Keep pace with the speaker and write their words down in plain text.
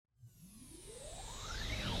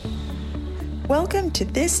Welcome to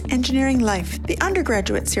This Engineering Life, the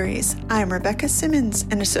undergraduate series. I am Rebecca Simmons,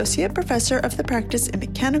 an associate professor of the practice in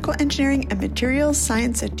mechanical engineering and materials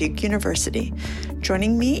science at Duke University.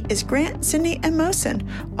 Joining me is Grant, Sydney, and Mohsen.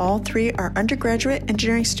 All three are undergraduate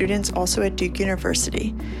engineering students also at Duke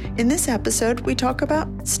University. In this episode, we talk about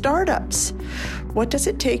startups. What does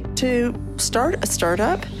it take to start a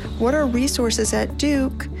startup? What are resources at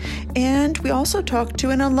Duke? And we also talked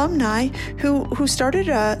to an alumni who started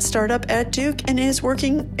a startup at Duke and is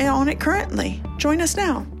working on it currently. Join us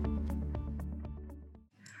now.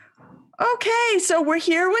 Okay, so we're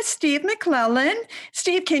here with Steve McClellan.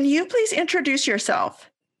 Steve, can you please introduce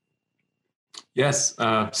yourself? Yes,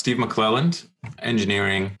 Steve McClellan,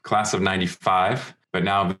 engineering class of 95, but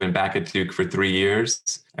now I've been back at Duke for 3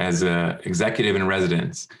 years as an executive in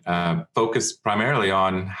residence, focused primarily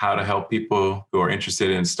on how to help people who are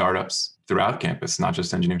interested in startups throughout campus, not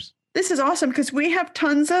just engineers. This is awesome because we have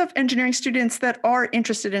tons of engineering students that are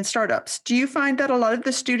interested in startups. Do you find that a lot of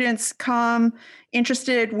the students come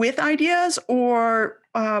interested with ideas or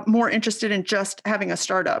more interested in just having a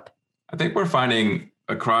startup? I think we're finding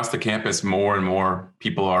across the campus more and more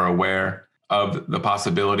people are aware of the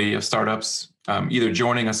possibility of startups, either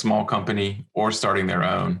joining a small company or starting their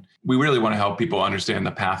own. We really want to help people understand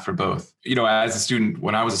the path for both. You know, as a student,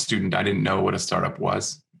 when I was a student, I didn't know what a startup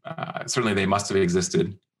was. Certainly they must have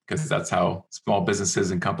existed, because that's how small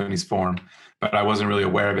businesses and companies form. But I wasn't really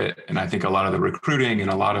aware of it. And I think a lot of the recruiting and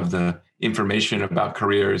a lot of the information about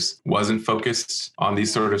careers wasn't focused on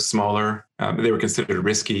these sort of smaller, they were considered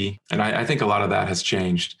risky. And I think a lot of that has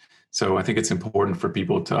changed. So I think it's important for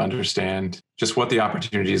people to understand just what the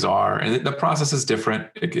opportunities are. And the process is different.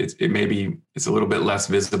 It's a little bit less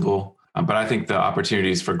visible, but I think the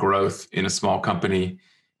opportunities for growth in a small company,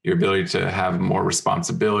 your ability to have more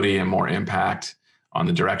responsibility and more impact on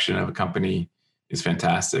the direction of a company is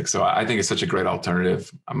fantastic. So I think it's such a great alternative.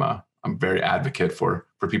 I'm very advocate for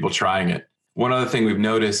people trying it. One other thing we've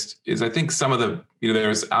noticed is I think some of the,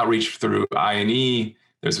 there's outreach through I&E,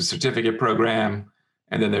 there's a certificate program,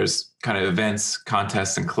 and then there's kind of events,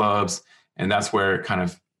 contests, and clubs. And that's where kind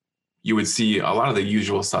of you would see a lot of the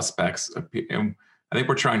usual suspects. And I think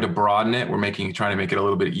we're trying to broaden it. We're trying to make it a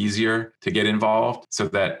little bit easier to get involved so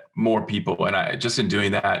that more people, and just in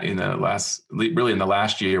doing that in the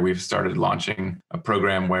last year, we've started launching a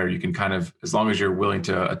program where you can kind of, as long as you're willing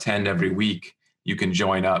to attend every week, you can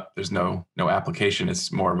join up. There's no application.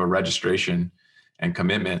 It's more of a registration and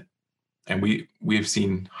commitment. And we've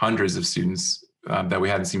seen hundreds of students that we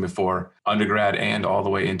hadn't seen before, undergrad and all the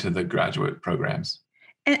way into the graduate programs.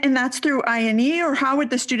 And that's through I&E, or how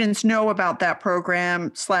would the students know about that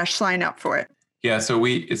program / sign up for it? Yeah, so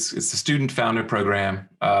it's a student founded program.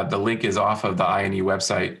 The link is off of the I&E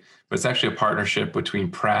website, but it's actually a partnership between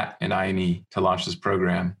Pratt and I&E to launch this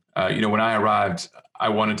program. When I arrived, I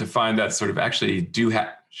wanted to find that sort of actually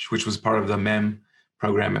DoHatch, which was part of the MEM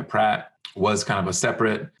program at Pratt, was kind of a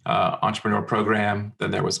separate entrepreneur program.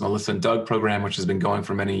 Then there was Melissa and Doug program, which has been going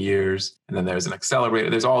for many years. And then there's an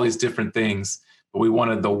accelerator. There's all these different things. But we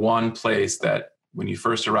wanted the one place that when you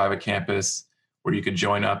first arrive at campus where you could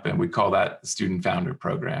join up, and we call that the Student Founder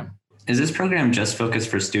Program. Is this program just focused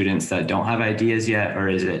for students that don't have ideas yet, or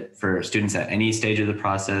is it for students at any stage of the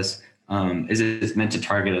process? Is it meant to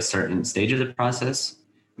target a certain stage of the process?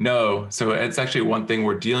 No. So it's actually one thing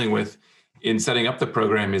we're dealing with in setting up the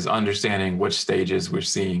program is understanding which stages we're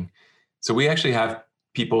seeing. So we actually have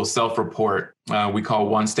people self-report. We call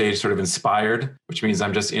one stage sort of inspired, which means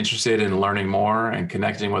I'm just interested in learning more and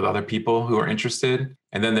connecting with other people who are interested.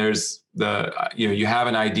 And then there's you have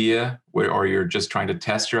an idea or you're just trying to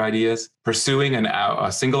test your ideas, pursuing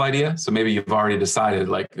a single idea. So maybe you've already decided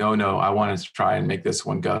oh no, I want to try and make this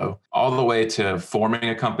one go, all the way to forming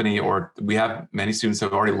a company, or we have many students who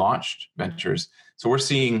have already launched ventures. So we're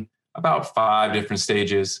seeing about 5 different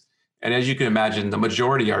stages. And as you can imagine, the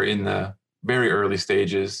majority are in the very early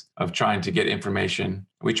stages of trying to get information.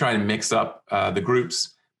 We try and mix up the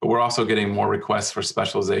groups, but we're also getting more requests for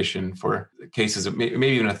specialization for cases of maybe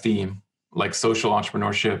even a theme like social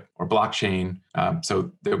entrepreneurship or blockchain.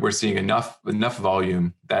 So that we're seeing enough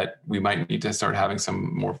volume that we might need to start having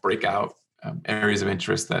some more breakout areas of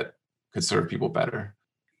interest that could serve people better.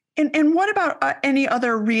 And what about any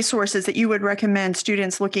other resources that you would recommend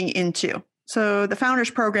students looking into? So the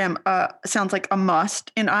Founders Program sounds like a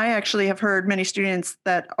must. And I actually have heard many students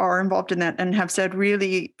that are involved in that and have said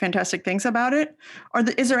really fantastic things about it.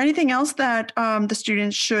 Is there anything else that the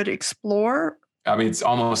students should explore? I mean, it's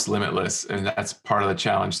almost limitless, and that's part of the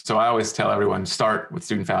challenge. So I always tell everyone, start with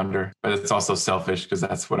Student Founder, but it's also selfish because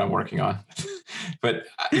that's what I'm working on. But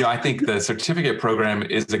I think the certificate program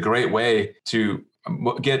is a great way to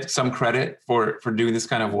get some credit for doing this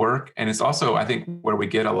kind of work. And it's also, I think, where we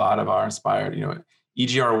get a lot of our inspired,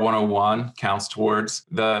 EGR 101 counts towards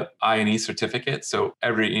the I&E certificate. So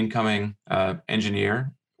every incoming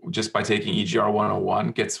engineer, just by taking EGR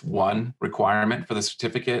 101, gets one requirement for the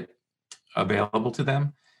certificate available to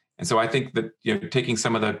them. And so I think that taking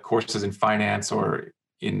some of the courses in finance or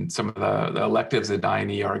in some of the electives at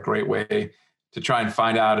I&E are a great way to try and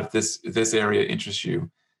find out if this area interests you.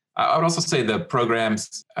 I would also say the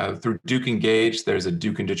programs through Duke Engage, there's a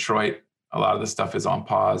Duke in Detroit. A lot of the stuff is on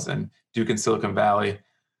pause, and Duke in Silicon Valley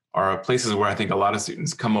are places where I think a lot of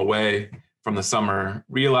students come away from the summer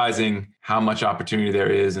realizing how much opportunity there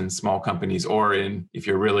is in small companies, or if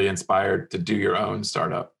you're really inspired to do your own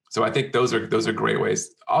startup. So I think those are great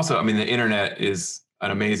ways. Also, I mean, the internet is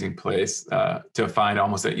an amazing place to find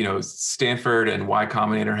almost Stanford and Y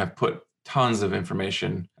Combinator have put tons of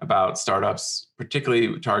information about startups,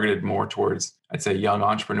 particularly targeted more towards, I'd say, young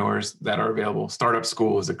entrepreneurs that are available. Startup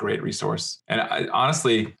School is a great resource. And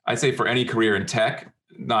honestly, I'd say for any career in tech,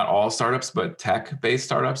 not all startups, but tech-based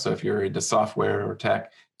startups. So if you're into software or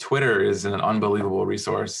tech, Twitter is an unbelievable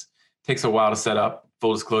resource. It takes a while to set up.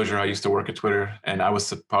 Full disclosure, I used to work at Twitter, and I was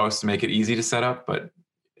supposed to make it easy to set up, but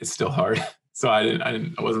it's still hard. So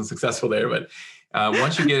I wasn't successful there. But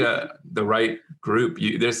once you get the right group,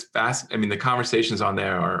 the conversations on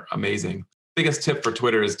there are amazing. Biggest tip for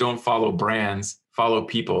Twitter is don't follow brands, follow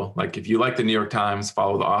people. Like if you like the New York Times,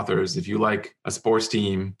 follow the authors. If you like a sports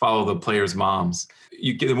team, follow the players' moms.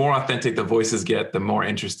 The more authentic the voices get, the more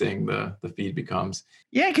interesting the feed becomes.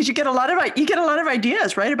 Yeah, because you get a lot of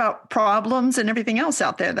ideas, right, about problems and everything else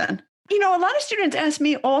out there then. A lot of students ask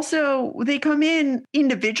me also, they come in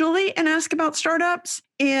individually and ask about startups.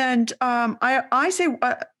 And I say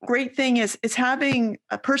a great thing is having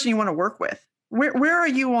a person you want to work with. Where are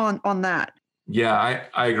you on that? Yeah,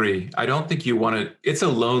 I agree. I don't think you want to, it's a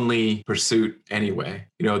lonely pursuit anyway.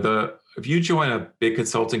 If you join a big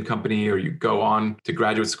consulting company or you go on to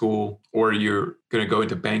graduate school or you're going to go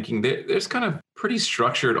into banking, there's kind of pretty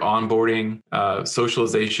structured onboarding,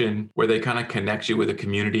 socialization where they kind of connect you with a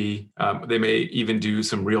community. They may even do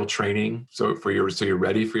some real training so you're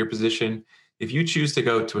ready for your position. If you choose to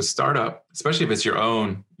go to a startup, especially if it's your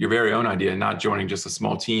very own idea, not joining just a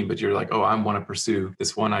small team, but you're like, oh, I want to pursue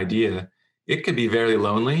this one idea, it could be very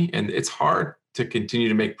lonely and it's hard to continue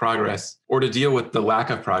to make progress or to deal with the lack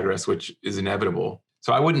of progress, which is inevitable.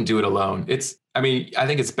 So I wouldn't do it alone. I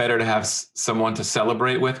think it's better to have someone to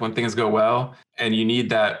celebrate with when things go well. And you need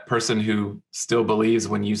that person who still believes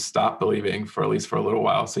when you stop believing at least for a little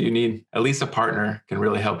while. So you need at least a partner can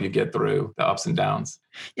really help you get through the ups and downs.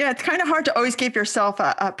 Yeah, it's kind of hard to always give yourself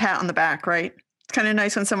a pat on the back, right? It's kind of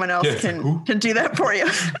nice when someone else can do that for you.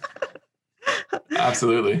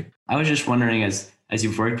 Absolutely. I was just wondering, as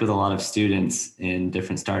you've worked with a lot of students in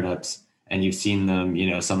different startups and you've seen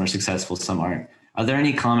them, some are successful, some aren't. Are there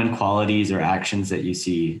any common qualities or actions that you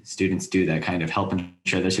see students do that kind of help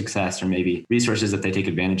ensure their success, or maybe resources that they take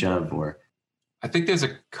advantage of? Or I think there's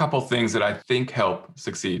a couple things that I think help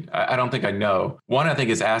succeed. I don't think I know. One, I think,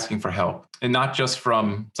 is asking for help, and not just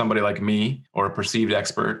from somebody like me or a perceived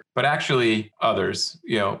expert, but actually others.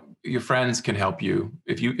 Your friends can help you.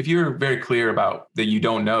 If you're very clear about that you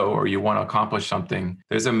don't know or you want to accomplish something,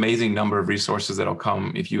 there's an amazing number of resources that'll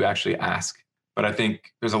come if you actually ask. But I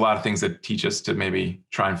think there's a lot of things that teach us to maybe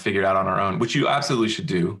try and figure it out on our own, which you absolutely should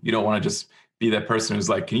do. You don't want to just be that person who's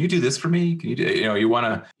like, can you do this for me? Can you do, you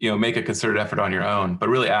want to, make a concerted effort on your own, but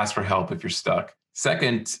really ask for help if you're stuck.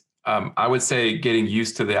 Second, I would say getting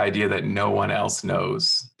used to the idea that no one else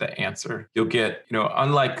knows the answer. You'll get,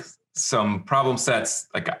 unlike some problem sets,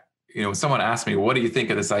 like, when someone asks me, what do you think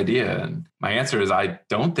of this idea? And my answer is, I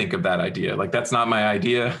don't think of that idea. Like, that's not my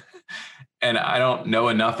idea. And I don't know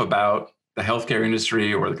enough about the healthcare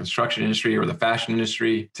industry or the construction industry or the fashion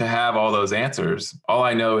industry to have all those answers. All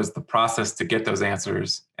I know is the process to get those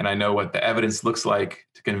answers. And I know what the evidence looks like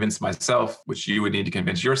to convince myself, which you would need to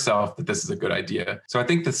convince yourself that this is a good idea. So I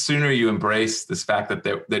think the sooner you embrace this fact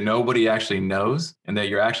that nobody actually knows and that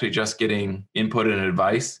you're actually just getting input and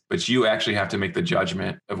advice, but you actually have to make the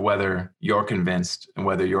judgment of whether you're convinced and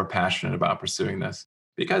whether you're passionate about pursuing this.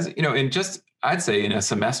 Because, I'd say in a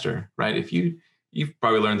semester, right? You've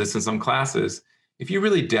probably learned this in some classes. If you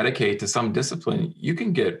really dedicate to some discipline, you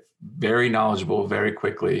can get very knowledgeable very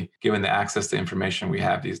quickly, given the access to information we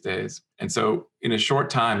have these days. And so in a short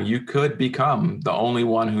time, you could become the only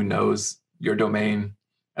one who knows your domain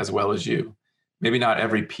as well as you. Maybe not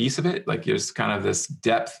every piece of it, like there's kind of this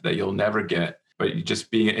depth that you'll never get, but you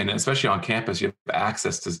just being, and especially on campus, you have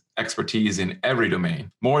access to expertise in every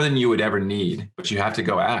domain, more than you would ever need, but you have to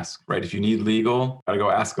go ask, right? If you need legal, gotta go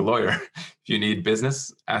ask a lawyer. If you need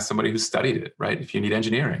business, ask somebody who studied it, right? If you need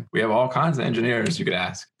engineering, we have all kinds of engineers you could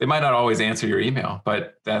ask. They might not always answer your email,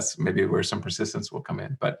 but that's maybe where some persistence will come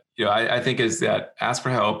in. But I think is that ask for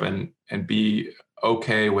help and be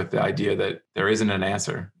okay with the idea that there isn't an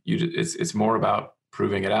answer. It's more about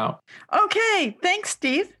proving it out. Okay, thanks,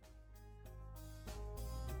 Steve.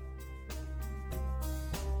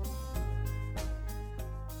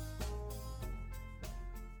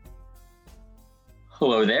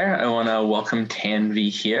 Hello there. I want to welcome Tanvi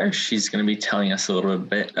here. She's going to be telling us a little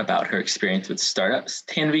bit about her experience with startups.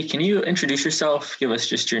 Tanvi, can you introduce yourself? Give us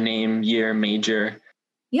just your name, year, major.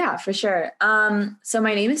 Yeah, for sure. So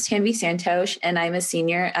my name is Tanvi Santosh, and I'm a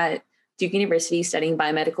senior at Duke University studying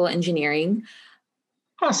biomedical engineering.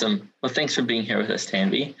 Awesome. Well, thanks for being here with us,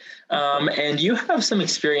 Tanvi. And you have some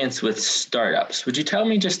experience with startups. Would you tell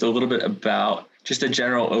me just a little bit about just a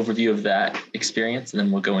general overview of that experience, and then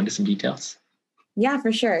we'll go into some details? Yeah,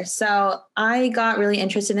 for sure. So I got really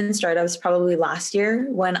interested in startups probably last year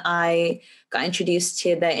when I got introduced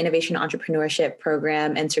to the Innovation Entrepreneurship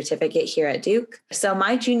Program and certificate here at Duke. So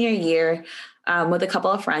my junior year, with a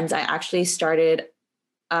couple of friends, I actually started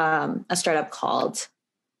a startup called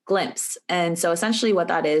Glimpse. And so essentially what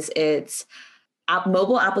that is, it's a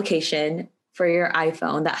mobile application for your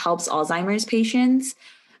iPhone that helps Alzheimer's patients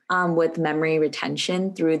with memory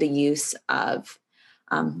retention through the use of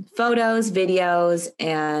photos, videos,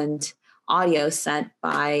 and audio sent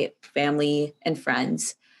by family and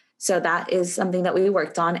friends. So that is something that we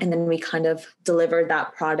worked on. And then we kind of delivered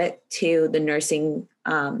that product to the nursing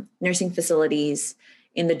facilities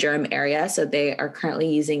in the Durham area. So they are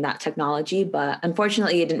currently using that technology, but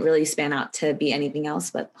unfortunately it didn't really span out to be anything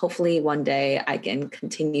else. But hopefully one day I can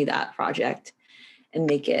continue that project and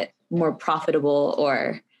make it more profitable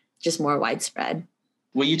or just more widespread.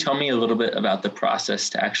 Will you tell me a little bit about the process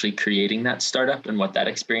to actually creating that startup and what that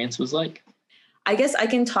experience was like? I guess I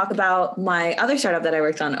can talk about my other startup that I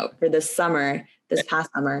worked on over this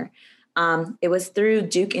past summer. It was through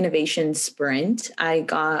Duke Innovation Sprint. I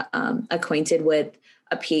got acquainted with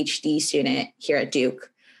a PhD student here at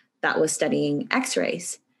Duke that was studying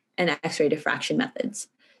X-rays and X-ray diffraction methods.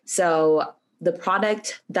 So the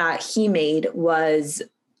product that he made was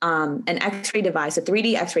an X-ray device, a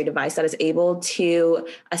 3D X-ray device that is able to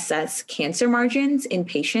assess cancer margins in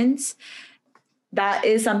patients. That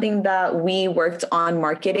is something that we worked on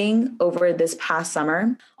marketing over this past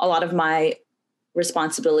summer. A lot of my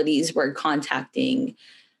responsibilities were contacting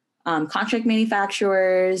contract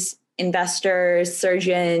manufacturers, investors,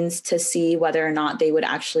 surgeons to see whether or not they would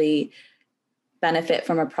actually benefit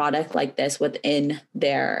from a product like this within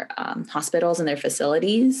their hospitals and their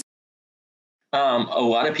facilities. A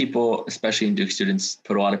lot of people, especially in Duke students,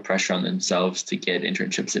 put a lot of pressure on themselves to get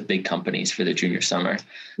internships at big companies for their junior summer.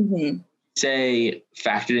 Mm-hmm. Say,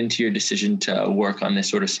 factored into your decision to work on this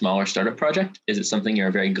sort of smaller startup project? Is it something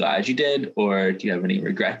you're very glad you did, or do you have any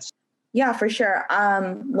regrets? Yeah, for sure.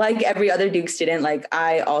 Like every other Duke student,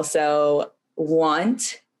 I also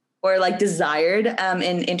want or desired an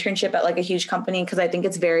internship at a huge company, because I think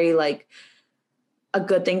it's very a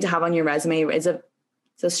good thing to have on your resume. It's a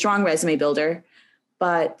strong resume builder,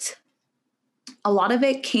 but a lot of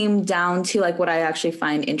it came down to what I actually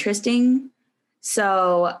find interesting.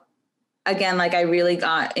 So again, I really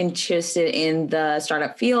got interested in the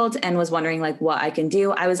startup field and was wondering what I can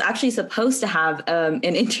do. I was actually supposed to have an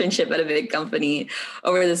internship at a big company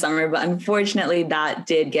over the summer, but unfortunately that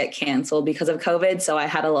did get canceled because of COVID. So I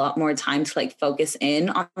had a lot more time to focus in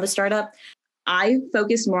on the startup. I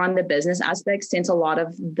focused more on the business aspects since a lot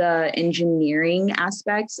of the engineering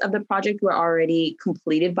aspects of the project were already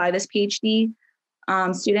completed by this PhD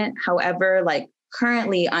student. However,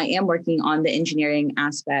 currently I am working on the engineering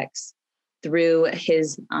aspects through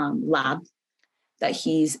his lab that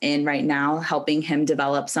he's in right now, helping him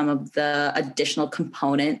develop some of the additional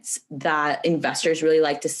components that investors really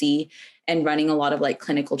like to see and running a lot of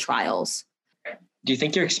clinical trials. Do you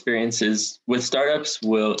think your experiences with startups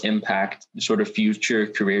will impact sort of future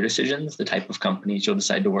career decisions, the type of companies you'll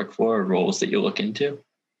decide to work for or roles that you'll look into?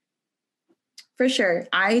 For sure.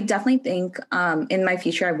 I definitely think in my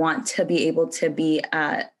future, I want to be able to be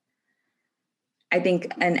at, I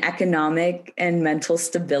think, an economic and mental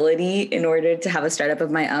stability in order to have a startup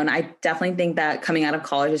of my own. I definitely think that coming out of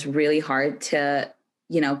college is really hard to,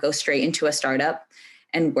 go straight into a startup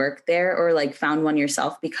and work there or found one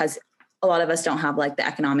yourself, because a lot of us don't have the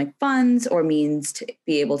economic funds or means to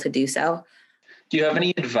be able to do so. Do you have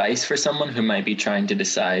any advice for someone who might be trying to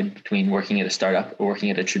decide between working at a startup or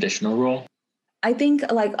working at a traditional role? I think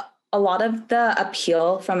a lot of the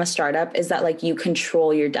appeal from a startup is that you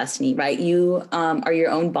control your destiny, right? You are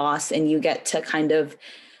your own boss and you get to kind of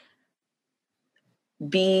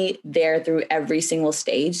be there through every single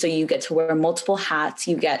stage. So you get to wear multiple hats.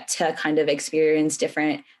 You get to kind of experience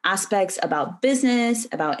different aspects about business,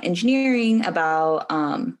 about engineering, about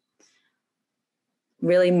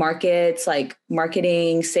really markets, like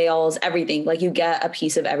marketing, sales, everything. Like you get a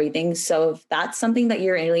piece of everything. So if that's something that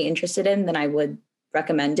you're really interested in, then I would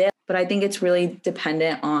recommend it. But I think it's really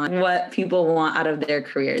dependent on what people want out of their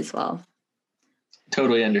career as well.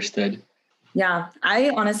 Totally understood. Yeah, I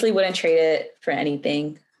honestly wouldn't trade it for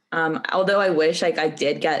anything. Although I wish like I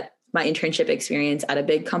did get my internship experience at a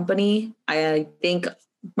big company, I think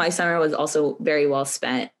my summer was also very well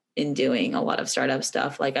spent in doing a lot of startup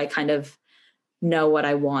stuff. Like I kind of know what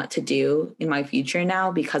I want to do in my future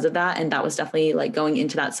now because of that. And that was definitely like going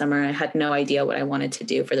into that summer, I had no idea what I wanted to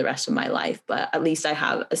do for the rest of my life, but at least I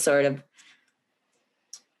have a sort of,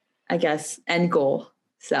 I guess, end goal.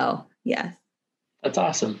 So yeah. That's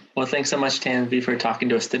awesome. Well, thanks so much, Tanvi, for talking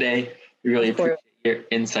to us today. We really appreciate your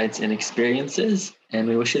insights and experiences, and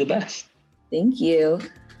we wish you the best. Thank you.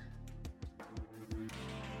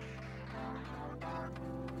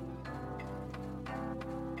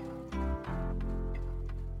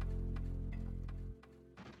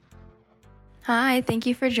 Hi, thank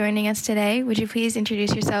you for joining us today. Would you please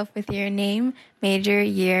introduce yourself with your name, major,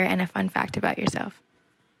 year, and a fun fact about yourself?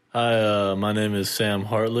 Hi, my name is Sam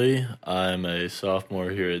Hartley. I'm a sophomore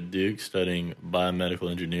here at Duke studying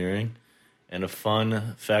biomedical engineering. And a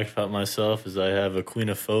fun fact about myself is I have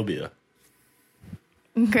equinophobia.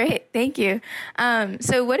 Great, thank you.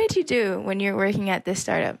 So what did you do when you were working at this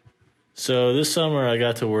startup? So this summer I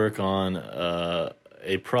got to work on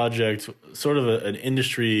a project, sort of an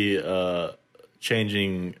industry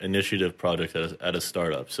changing initiative project at a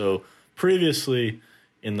startup. So previously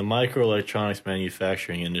in the microelectronics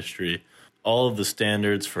manufacturing industry, all of the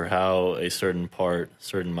standards for how a certain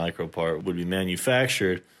micro part would be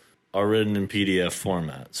manufactured are written in PDF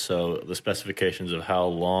format. So the specifications of how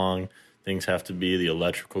long things have to be, the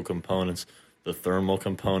electrical components, the thermal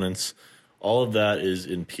components, all of that is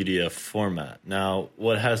in PDF format. Now,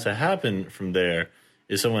 what has to happen from there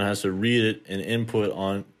is someone has to read it and input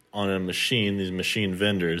on a machine, these machine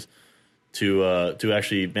vendors, to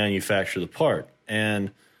actually manufacture the part.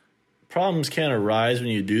 And problems can arise when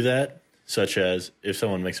you do that, such as if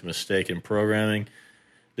someone makes a mistake in programming.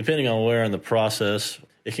 Depending on where in the process,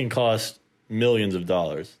 it can cost millions of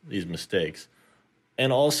dollars, these mistakes.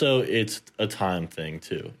 And also, it's a time thing,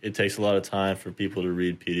 too. It takes a lot of time for people to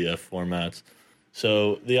read PDF formats.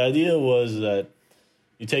 So the idea was that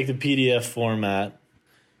you take the PDF format,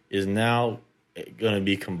 is now going to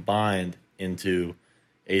be combined into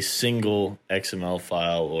a single XML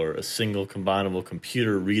file or a single combinable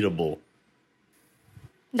computer readable.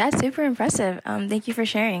 That's super impressive. Thank you for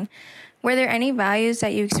sharing. Were there any values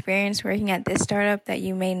that you experienced working at this startup that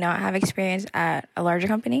you may not have experienced at a larger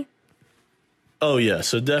company? Oh, yeah.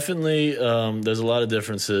 So definitely there's a lot of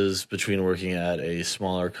differences between working at a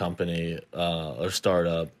smaller company or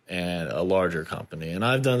startup and a larger company. And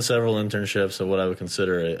I've done several internships at what I would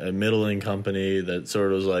consider a middling company that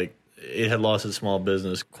sort of was like, it had lost its small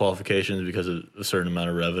business qualifications because of a certain amount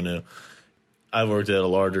of revenue. I've worked at a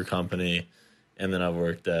larger company, and then I've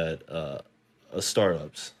worked at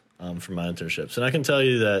startups for my internships. And I can tell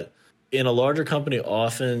you that in a larger company,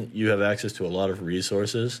 often you have access to a lot of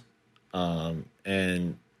resources.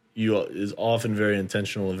 And you is often very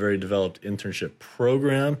intentional, a very developed internship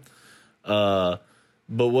program. But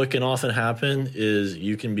what can often happen is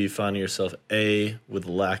you can be finding yourself with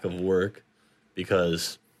lack of work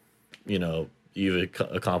because, you've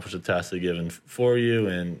accomplished a task they're given for you,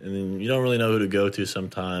 and then you don't really know who to go to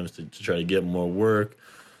sometimes to try to get more work,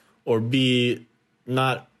 or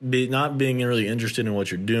not being really interested in what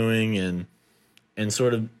you're doing and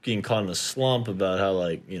sort of getting caught in a slump about how,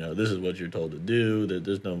 this is what you're told to do, that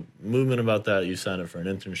there's no movement about that. You sign up for an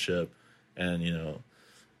internship and,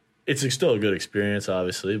 it's still a good experience,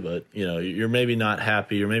 obviously, but, you're maybe not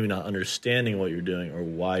happy. You're maybe not understanding what you're doing or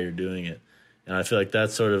why you're doing it. And I feel like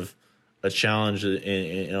that's sort of a challenge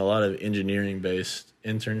in a lot of engineering-based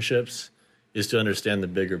internships is to understand the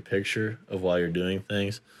bigger picture of why you're doing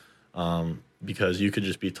things, because you could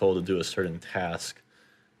just be told to do a certain task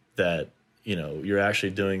that you're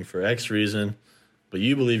actually doing for X reason, but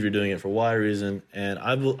you believe you're doing it for Y reason. And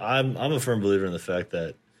I'm a firm believer in the fact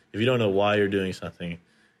that if you don't know why you're doing something,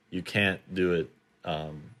 you can't do it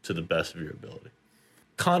to the best of your ability.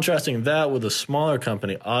 Contrasting that with a smaller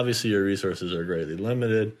company, obviously your resources are greatly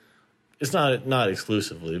limited. It's not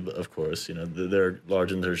exclusively, but of course, there are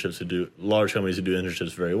large companies who do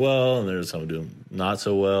internships very well, and there's some who do them not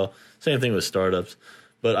so well. Same thing with startups.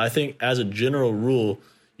 But I think as a general rule,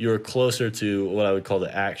 you're closer to what I would call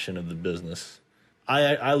the action of the business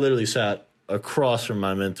I literally sat across from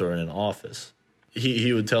my mentor in an office.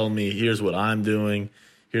 He would tell me, here's what I'm doing,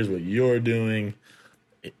 here's what you're doing,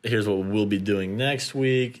 here's what we'll be doing next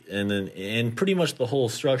week, and pretty much the whole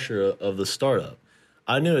structure of the startup.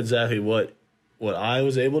 I knew exactly what I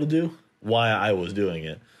was able to do, why I was doing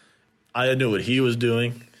it. I knew what he was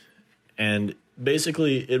doing, and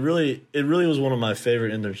basically it really was one of my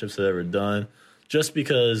favorite internships I've ever done, just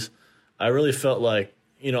because I really felt like,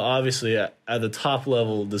 obviously at the top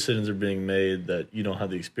level, decisions are being made that you don't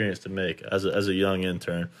have the experience to make as a young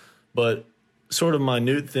intern. But sort of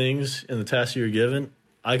minute things in the tasks you're given,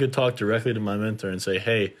 I could talk directly to my mentor and say,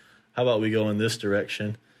 hey, how about we go in this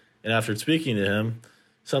direction? And after speaking to him,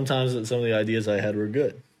 sometimes some of the ideas I had were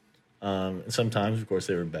good. And sometimes, of course,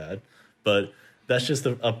 they were bad. But that's just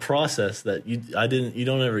a process that you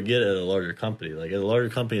don't ever get at a larger company. Like at a larger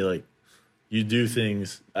company, like you do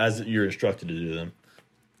things as you're instructed to do them.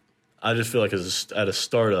 I just feel like at a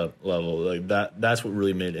startup level, like that's what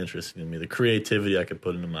really made it interesting to me. The creativity I could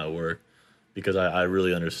put into my work, because I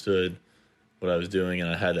really understood what I was doing and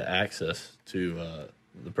I had access to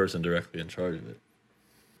the person directly in charge of it.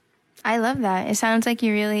 I love that. It sounds like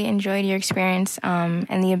you really enjoyed your experience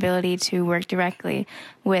and the ability to work directly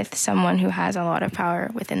with someone who has a lot of power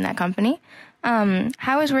within that company. How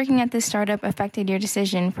has working at this startup affected your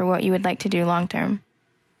decision for what you would like to do long term?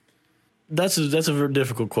 That's a very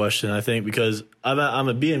difficult question, I think, because I'm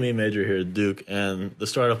a BME major here at Duke, and the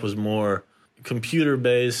startup was more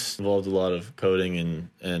computer-based, involved a lot of coding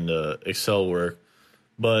and Excel work,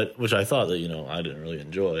 but which I thought that, I didn't really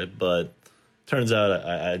enjoy. But turns out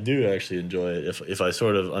I do actually enjoy it if I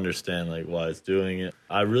sort of understand like why it's doing it.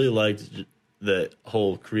 I really liked that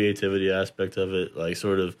whole creativity aspect of it, like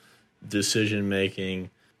sort of decision-making.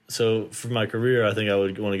 So for my career, I think I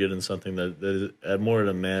would want to get into something that is at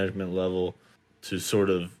a management level to sort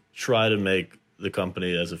of try to make the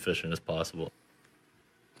company as efficient as possible.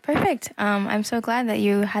 Perfect. I'm so glad that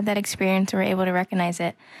you had that experience and were able to recognize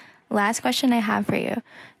it. Last question I have for you.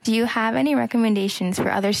 Do you have any recommendations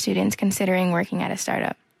for other students considering working at a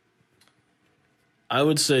startup? I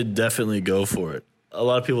would say definitely go for it. A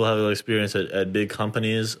lot of people have experience at big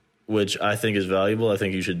companies, which I think is valuable. I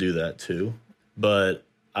think you should do that too. But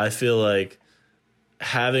I feel like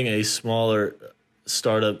having a smaller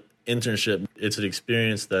startup internship, it's an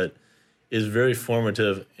experience that is very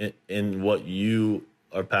formative in what you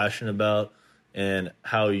are passionate about and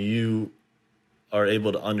how you are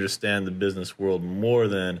able to understand the business world more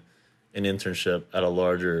than an internship at a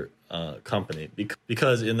larger company.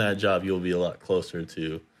 Because in that job, you'll be a lot closer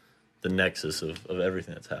to the nexus of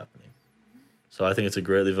everything that's happening. So I think it's a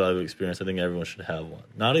greatly valuable experience. I think everyone should have one.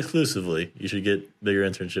 Not exclusively. You should get bigger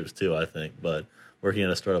internships too, I think. But working at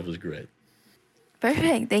a startup was great.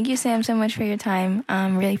 Perfect. Thank you, Sam, so much for your time.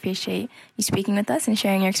 Really appreciate you speaking with us and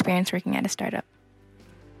sharing your experience working at a startup.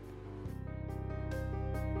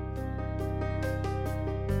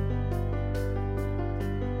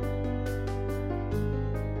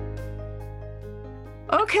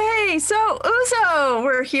 Okay, so Uzo,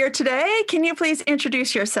 we're here today. Can you please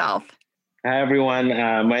introduce yourself? Hi, everyone.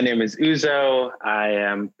 My name is Uzo. I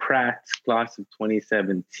am Pratt, class of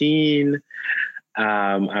 2017.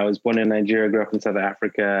 I was born in Nigeria, grew up in South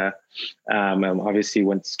Africa. Obviously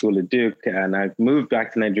went to school at Duke, and I've moved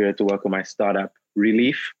back to Nigeria to work on my startup,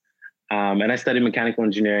 Relief. And I studied mechanical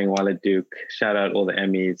engineering while at Duke. Shout out all the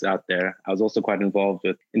MEs out there. I was also quite involved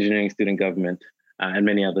with engineering student government and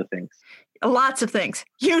many other things. Lots of things.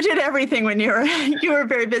 You did everything when you were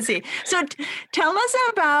very busy. So tell us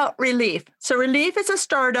about Relief. So Relief is a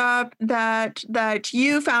startup that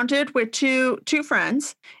you founded with two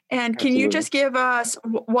friends. And can you just give us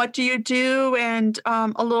what do you do and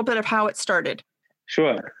a little bit of how it started?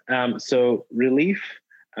 Sure. So Relief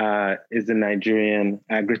is a Nigerian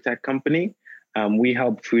agri-tech company. We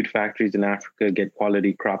help food factories in Africa get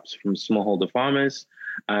quality crops from smallholder farmers.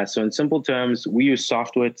 So in simple terms, we use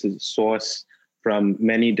software to source from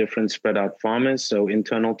many different spread out farmers, so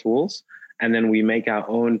internal tools. And then we make our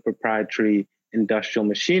own proprietary industrial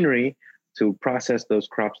machinery to process those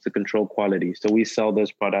crops to control quality. So we sell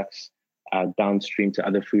those products downstream to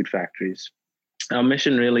other food factories. Our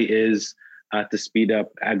mission really is to speed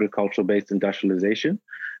up agricultural-based industrialization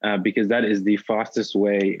because that is the fastest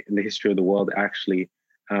way in the history of the world actually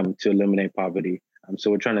to eliminate poverty. So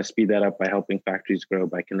we're trying to speed that up by helping factories grow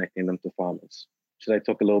by connecting them to farmers. Should I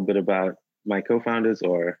talk a little bit about my co-founders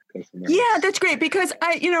or? Yeah, that's great because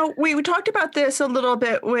we talked about this a little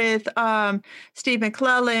bit with Steve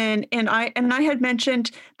McClellan, and I had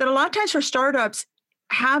mentioned that a lot of times for startups,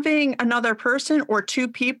 having another person or two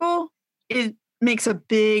people makes a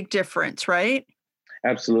big difference, right?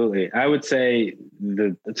 Absolutely. I would say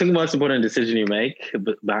the most important decision you make,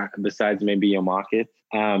 besides maybe your market,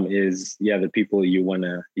 is the people you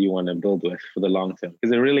wanna build with for the long term,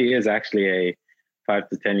 because it really is actually a 5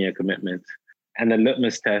 to 10 year commitment. And the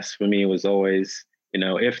litmus test for me was always,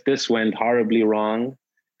 if this went horribly wrong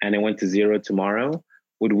and it went to zero tomorrow,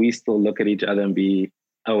 would we still look at each other and be,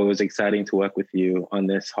 oh, it was exciting to work with you on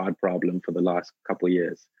this hard problem for the last couple of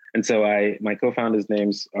years? And so my co-founders'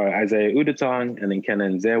 names are Isaiah Udutong and then Kenna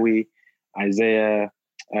Nzewi. Isaiah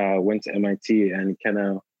went to MIT and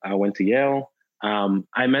Kenna went to Yale.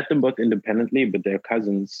 I met them both independently, but they're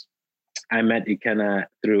cousins. I met Ikenna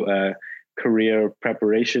through a career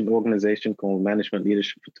preparation organization called Management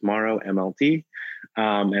Leadership for Tomorrow, MLT.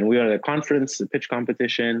 And we were at a conference, a pitch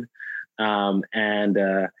competition.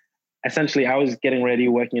 Essentially, I was getting ready,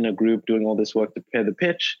 working in a group, doing all this work to prepare the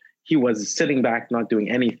pitch. He was sitting back, not doing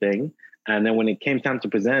anything. And then when it came time to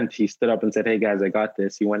present, he stood up and said, "Hey guys, I got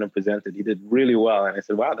this." He went and presented. He did really well. And I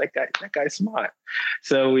said, "Wow, that guy's smart."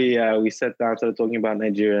 So we sat down, started talking about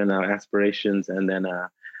Nigeria and our aspirations. And then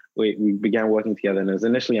we began working together. And it was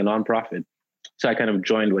initially a nonprofit. So I kind of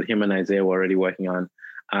joined what him and Isaiah were already working on.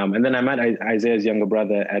 And then I met Isaiah's younger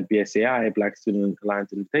brother at BSAI, Black Student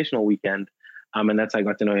Alliance Invitational Weekend. And that's how I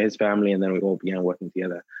got to know his family, and then we all began working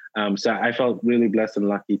together. So I felt really blessed and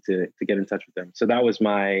lucky to get in touch with them. So that was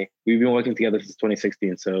we've been working together since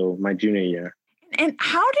 2016, so my junior year. And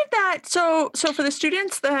how did that, so for the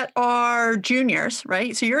students that are juniors,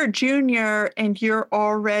 right? So you're a junior and you're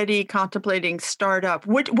already contemplating startup.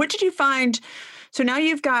 What did you find? So now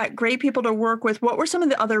you've got great people to work with. What were some of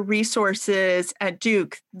the other resources at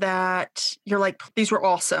Duke that you're like, these were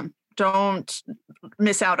awesome? Don't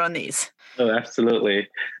miss out on these. Oh, absolutely.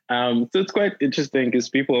 So it's quite interesting because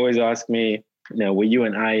people always ask me, were you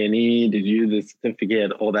an I&E? Did you do the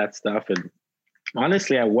certificate, all that stuff? And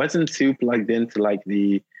honestly, I wasn't too plugged into like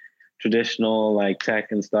the traditional like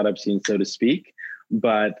tech and startup scene, so to speak.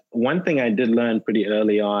 But one thing I did learn pretty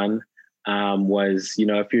early on was,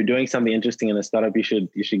 if you're doing something interesting in a startup, you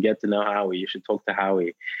should get to know Howie. You should talk to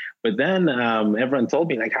Howie. But then everyone told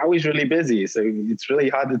me like Howie's really busy, so it's really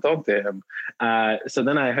hard to talk to him. So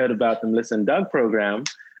then I heard about the Melissa and Doug program,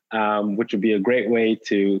 which would be a great way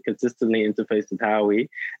to consistently interface with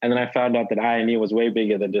Howie. And then I found out that I&E was way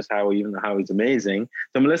bigger than just Howie, even though Howie's amazing.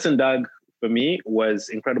 So Melissa and Doug, for me, was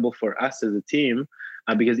incredible for us as a team,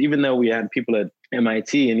 because even though we had people at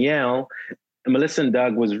MIT and Yale, Melissa and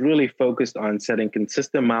Doug was really focused on setting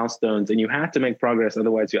consistent milestones, and you had to make progress,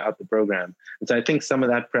 otherwise you're out the program. And so I think some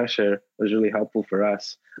of that pressure was really helpful for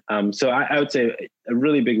us. So I would say a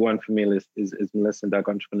really big one for me is Melissa and Doug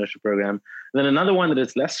Entrepreneurship Program. And then another one that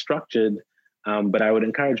is less structured, but I would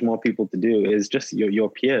encourage more people to do, is just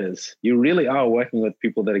your peers. You really are working with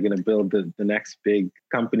people that are going to build the next big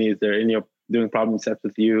companies. They're doing problem sets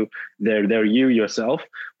with you. They're you yourself,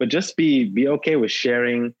 but just be okay with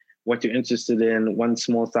sharing what you're interested in, one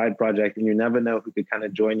small side project, and you never know who could kind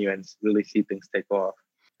of join you and really see things take off.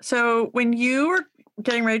 So when you were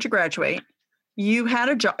getting ready to graduate, you had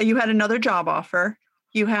a job, you had another job offer,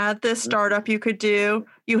 you had this startup you could do,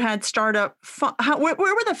 you had startup where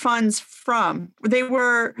were the funds from? They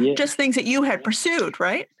were just things that you had pursued,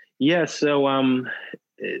 right? Yeah, so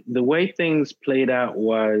the way things played out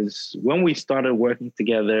was when we started working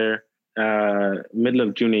together, middle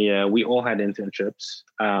of junior year, we all had internships.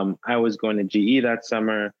 I was going to GE that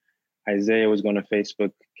summer. Isaiah was going to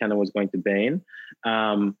Facebook. Kenna was going to Bain.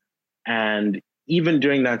 And even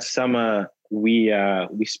during that summer, we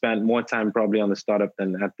spent more time probably on the startup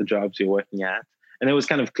than at the jobs you're working at. And it was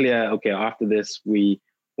kind of clear, okay, after this, we're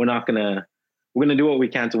gonna do what we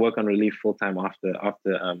can to work on Relief full time after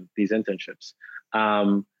these internships.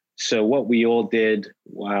 So what we all did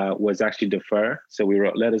was actually defer. So we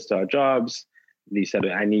wrote letters to our jobs. They said,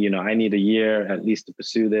 I need a year at least to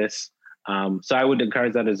pursue this. So I would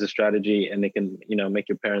encourage that as a strategy, and it can, make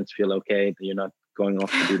your parents feel okay that you're not going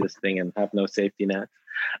off to do this thing and have no safety net.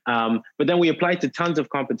 But then we applied to tons of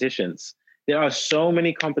competitions. There are so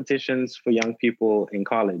many competitions for young people in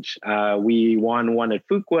college. We won one at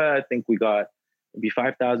Fuqua. I think we got maybe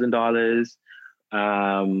 $5,000.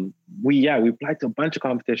 We applied to a bunch of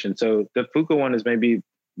competitions. So the Fuqua one is maybe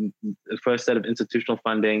the first set of institutional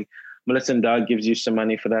funding. Melissa and Doug gives you some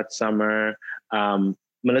money for that summer.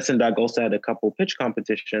 Melissa and Doug also had a couple pitch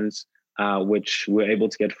competitions, which we're able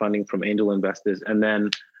to get funding from angel investors. And then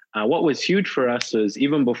what was huge for us was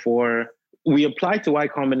even before we applied to Y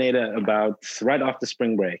Combinator about right after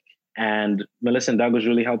spring break, and Melissa and Doug was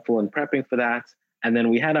really helpful in prepping for that. And then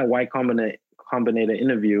we had a Y Combinator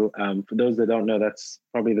interview. For those that don't know, that's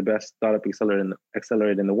probably the best startup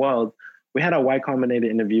accelerator in the world. We had a Y Combinator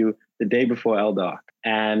interview the day before LDoc.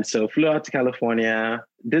 And so flew out to California,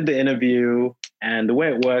 did the interview. And the way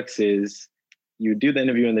it works is you do the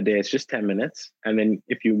interview in the day, it's just 10 minutes. And then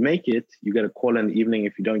if you make it, you get a call in the evening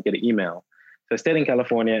if you don't get an email. So I stayed in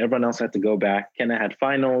California, everyone else had to go back. Kenna had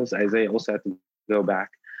finals, Isaiah also had to go back.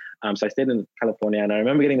 So I stayed in California, and I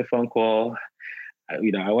remember getting the phone call.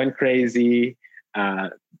 I went crazy.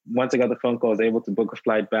 Once I got the phone call, I was able to book a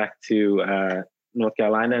flight back to North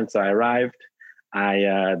Carolina. And so I arrived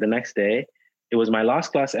the next day. It was my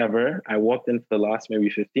last class ever. I walked in for the last maybe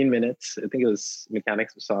 15 minutes. I think it was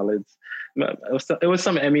mechanics of solids. It was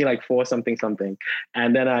some ME like 4 something.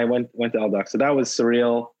 And then I went to LDoc. So that was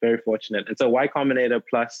surreal, very fortunate. And so Y Combinator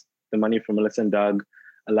plus the money from Melissa and Doug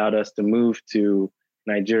allowed us to move to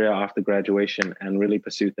Nigeria after graduation and really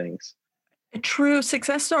pursue things. A true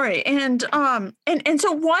success story. And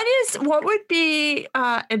so what would be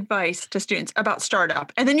advice to students about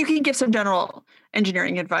startup? And then you can give some general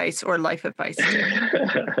engineering advice or life advice too.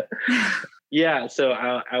 Yeah, so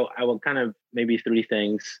I will kind of maybe 3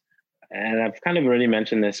 things. And I've kind of already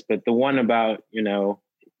mentioned this, but the one about,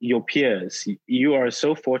 your peers. You are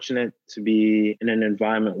so fortunate to be in an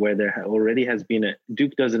environment where there already has been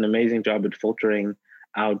Duke does an amazing job at filtering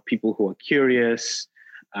out people who are curious,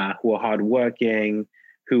 who are hardworking,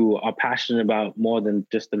 who are passionate about more than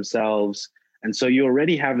just themselves. And so you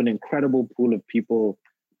already have an incredible pool of people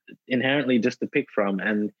inherently just to pick from.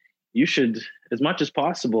 And you should, as much as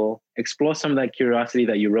possible, explore some of that curiosity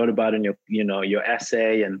that you wrote about in your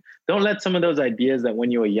essay. And don't let some of those ideas that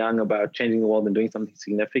when you were young about changing the world and doing something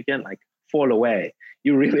significant, like fall away.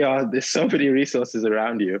 You really are, there's so many resources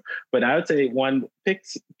around you. But I would say pick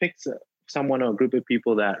someone or a group of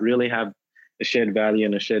people that really have a shared value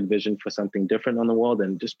and a shared vision for something different on the world,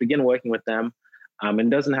 and just begin working with them. It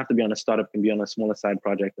doesn't have to be on a startup, it can be on a smaller side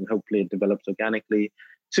project, and hopefully it develops organically.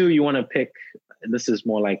 2, you want to pick, this is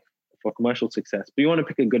more like for commercial success, but you want to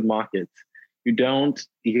pick a good market. You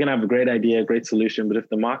can have a great idea, a great solution, but if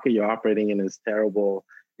the market you're operating in is terrible,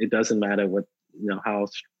 it doesn't matter how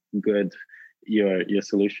good your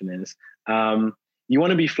solution is. You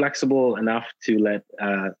want to be flexible enough to let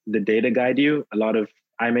the data guide you.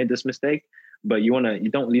 I made this mistake, but you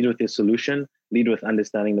don't lead with your solution, lead with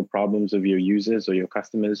understanding the problems of your users or your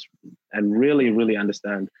customers, and really, really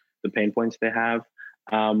understand the pain points they have.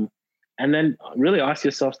 And then really ask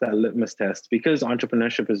yourself that litmus test, because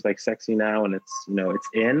entrepreneurship is like sexy now and it's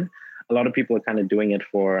in. A lot of people are kind of doing it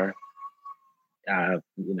for,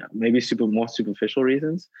 maybe more superficial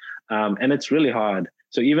reasons. And it's really hard.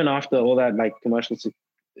 So even after all that, like commercial,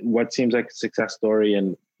 what seems like a success story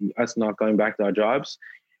and us not going back to our jobs,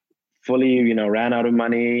 fully, ran out of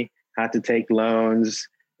money, had to take loans.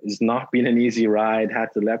 It's not been an easy ride,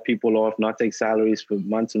 had to let people off, not take salaries for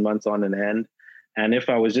months and months on end. And if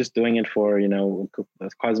I was just doing it for, a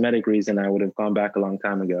cosmetic reason, I would have gone back a long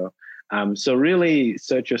time ago. So really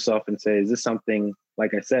search yourself and say, is this something,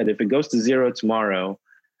 like I said, if it goes to 0 tomorrow,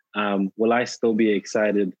 will I still be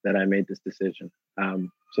excited that I made this decision?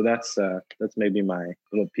 So that's maybe my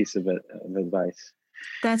little piece of advice.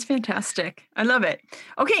 That's fantastic. I love it.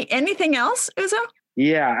 Okay. Anything else, Uzo?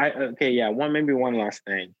 Yeah. One last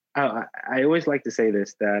thing. I always like to say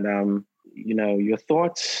this, that, your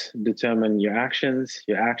thoughts determine your actions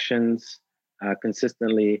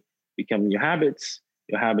consistently become your habits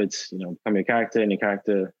become your character, and your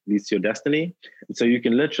character leads to your destiny. And so you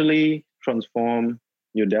can literally transform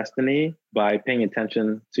your destiny by paying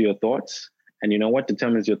attention to your thoughts. And what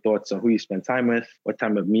determines your thoughts are who you spend time with, what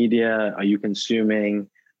type of media are you consuming,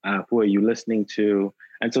 who are you listening to.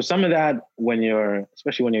 And so some of that,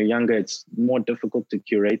 especially when you're younger, it's more difficult to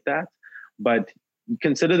curate that. But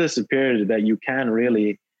consider this a period that you can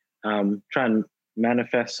really try and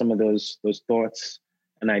manifest some of those thoughts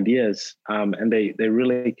and ideas, and they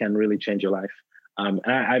really can really change your life.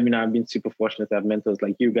 I've been super fortunate to have mentors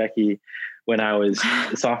like you, Becky, when I was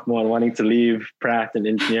a sophomore and wanting to leave Pratt and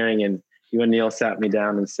engineering, and you and Neil sat me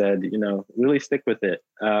down and said, really stick with it.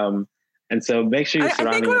 And so make sure you're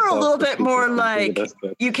surrounding yourself. I think we're a little bit more like,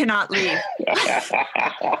 you cannot leave.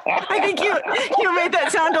 I think you made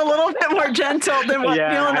that sound a little bit more gentle than what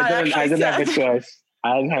Neil and I actually said. I didn't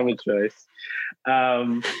have a choice.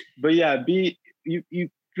 But yeah, you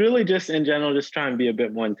really just in general, just try and be a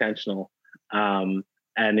bit more intentional. And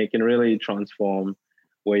it can really transform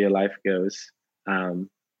where your life goes.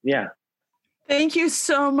 Yeah. Thank you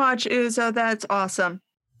so much, Uzo. That's awesome.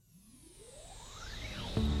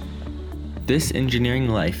 This Engineering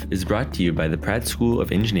Life is brought to you by the Pratt School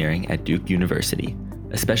of Engineering at Duke University.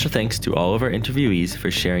 A special thanks to all of our interviewees for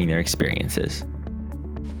sharing their experiences.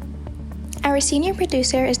 Our senior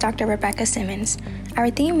producer is Dr. Rebecca Simmons. Our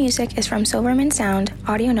theme music is from Silverman Sound.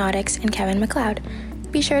 Audionautics, and Kevin McLeod.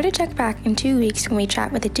 Be sure to check back in 2 weeks when we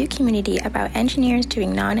chat with the Duke community about engineers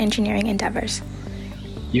doing non-engineering endeavors.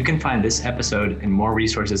 You can find this episode and more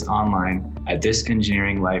resources online at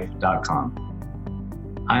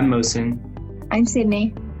thisengineeringlife.com. I'm Mohsin. I'm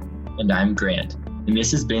Sydney. And I'm Grant. And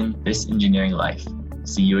this has been This Engineering Life.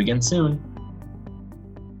 See you again soon.